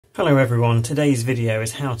Hello everyone, today's video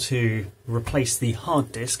is how to replace the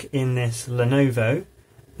hard disk in this Lenovo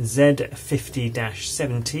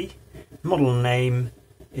Z50-70. Model name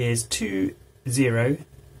is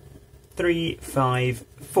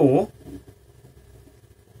 20354.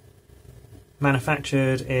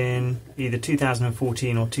 Manufactured in either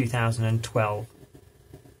 2014 or 2012.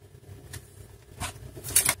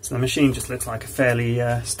 So the machine just looks like a fairly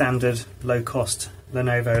standard low-cost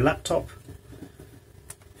Lenovo laptop.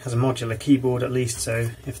 Has a modular keyboard at least, so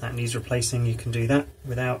if that needs replacing you can do that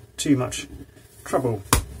without too much trouble.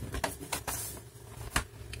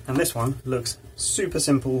 And this one looks super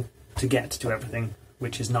simple to get to everything,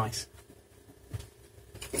 which is nice.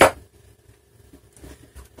 Get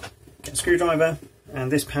a screwdriver,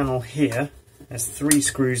 and this panel here has 3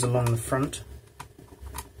 screws along the front.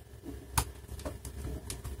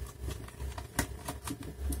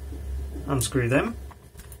 Unscrew them.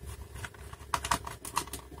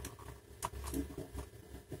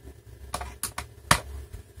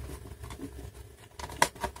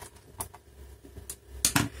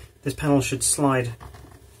 This panel should slide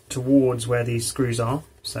towards where these screws are,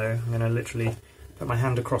 so I'm going to literally put my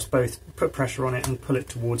hand across both, put pressure on it and pull it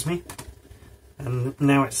towards me. And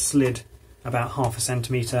now it's slid about ½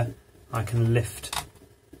 centimetre, I can lift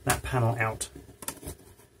that panel out.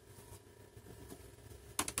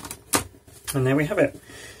 And there we have it.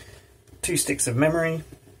 2 sticks of memory,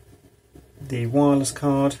 the wireless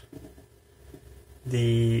card,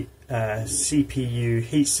 the CPU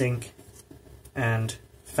heatsink and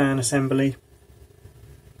fan assembly,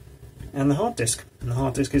 and the hard disk. And the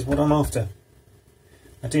hard disk is what I'm after.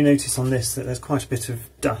 I do notice on this that there's quite a bit of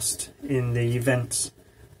dust in the vents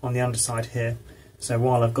on the underside here, so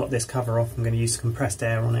while I've got this cover off I'm going to use compressed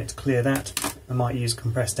air on it to clear that. I might use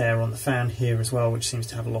compressed air on the fan here as well, which seems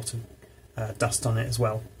to have a lot of dust on it as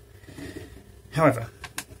well. However,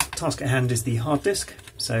 task at hand is the hard disk,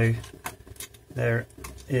 so there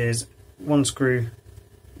is one screw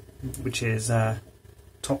which is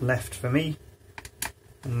top left for me,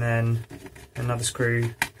 and then another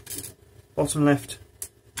screw bottom left,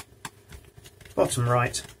 bottom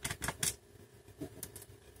right,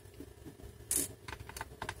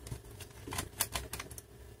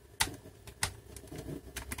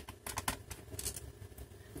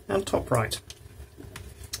 and top right.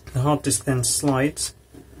 The hard disk then slides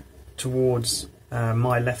towards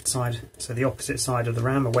my left side, so the opposite side of the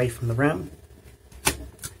RAM, away from the RAM.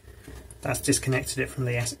 That's disconnected it from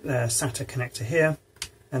the SATA connector here,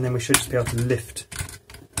 and then we should just be able to lift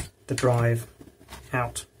the drive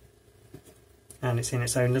out, and it's in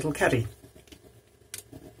its own little caddy.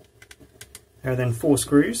 There are then 4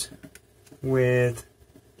 screws with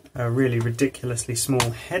a really ridiculously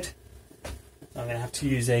small head. I'm going to have to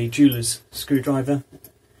use a jeweler's screwdriver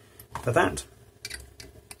for that.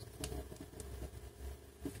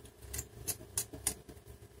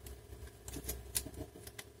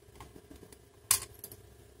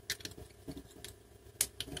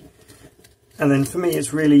 And then for me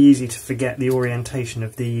it's really easy to forget the orientation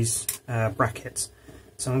of these brackets.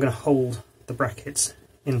 So I'm going to hold the brackets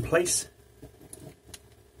in place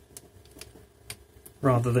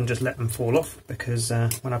rather than just let them fall off, because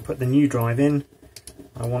when I put the new drive in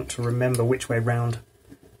I want to remember which way round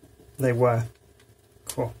they were.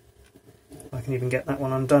 Cool. I can even get that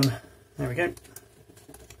one undone. There we go.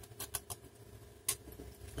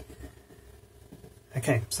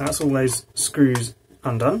 Okay, so that's all those screws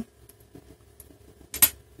undone.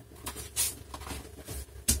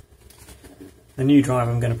 The new drive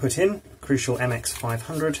I'm going to put in, Crucial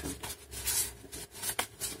MX500.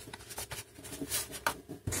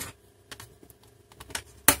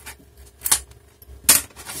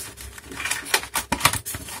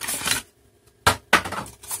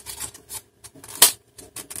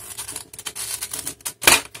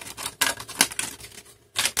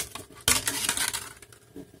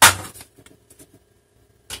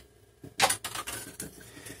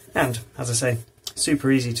 And, as I say,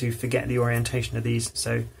 super easy to forget the orientation of these,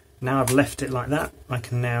 so now I've left it like that, I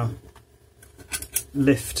can now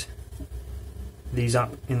lift these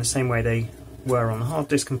up in the same way they were on the hard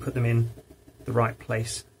disk and put them in the right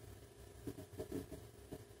place.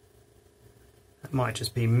 That might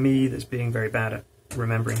just be me that's being very bad at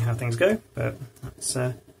remembering how things go, but that's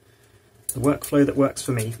the workflow that works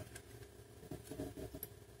for me.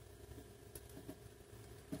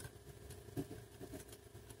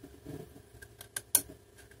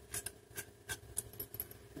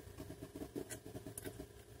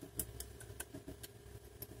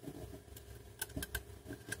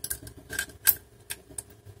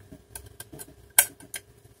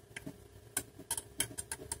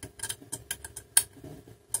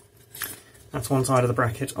 That's one side of the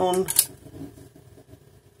bracket on.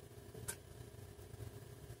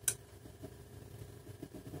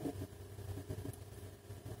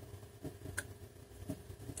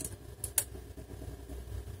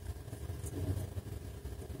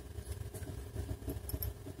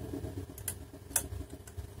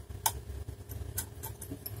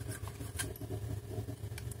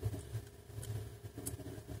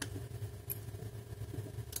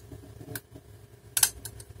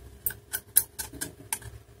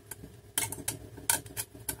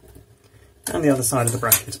 And the other side of the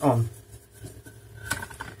bracket on.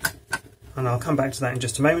 And I'll come back to that in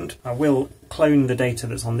just a moment. I will clone the data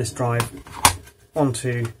that's on this drive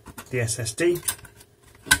onto the SSD.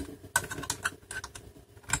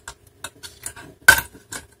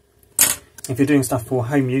 If you're doing stuff for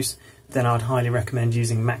home use, then I'd highly recommend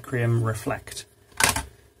using Macrium Reflect.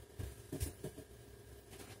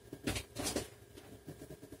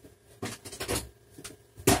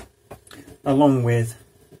 Along with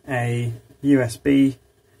a USB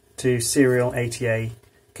to serial ATA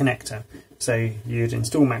connector. So you'd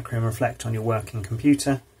install Macrium Reflect on your working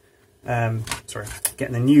computer,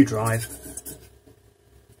 get the new drive,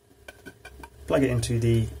 plug it into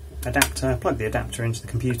the adapter, plug the adapter into the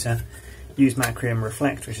computer, use Macrium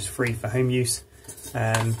Reflect, which is free for home use,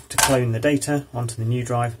 to clone the data onto the new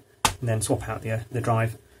drive, and then swap out the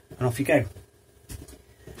drive, and off you go.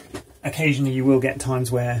 Occasionally you will get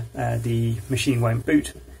times where the machine won't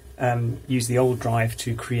boot. Use the old drive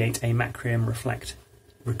to create a Macrium Reflect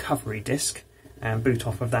recovery disk and boot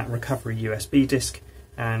off of that recovery USB disk,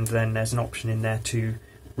 and then there's an option in there to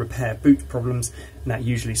repair boot problems, and that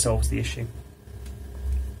usually solves the issue.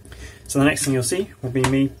 So the next thing you'll see will be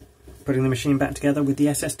me putting the machine back together with the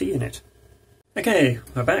SSD in it. Okay,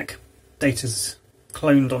 we're back. Data's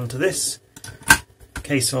cloned onto this.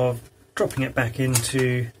 Case of dropping it back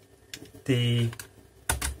into the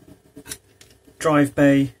drive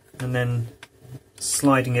bay and then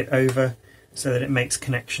sliding it over so that it makes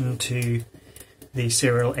connection to the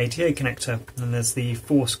serial ATA connector. And there's the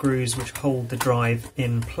 4 screws which hold the drive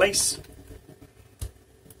in place.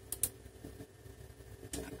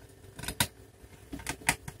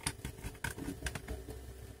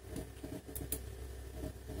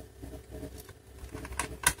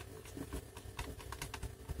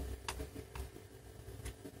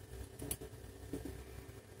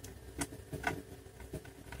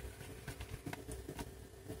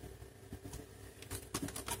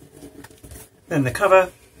 Then the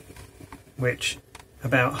cover, which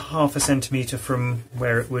about ½ centimetre from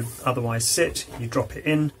where it would otherwise sit, you drop it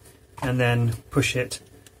in and then push it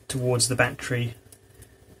towards the battery.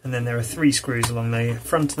 And then there are 3 screws along the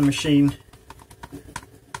front of the machine.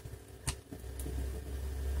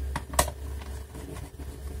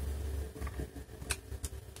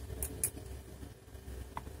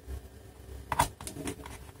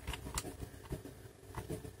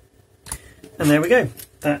 And there we go.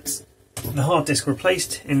 That's the hard disk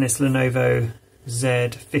replaced in this Lenovo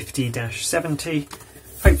Z50-70.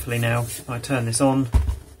 Hopefully now, if I turn this on,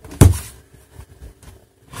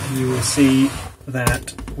 you will see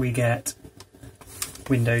that we get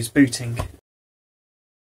Windows booting.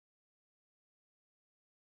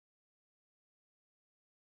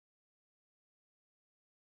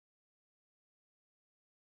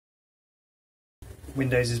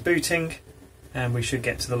 Windows is booting, and we should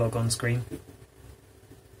get to the logon screen.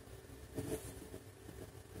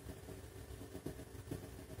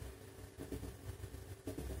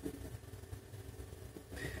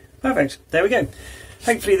 Perfect, there we go.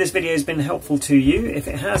 Hopefully this video has been helpful to you. If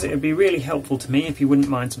it has, it would be really helpful to me if you wouldn't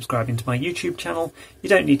mind subscribing to my YouTube channel. You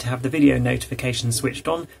don't need to have the video notifications switched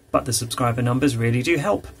on, but the subscriber numbers really do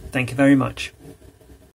help. Thank you very much.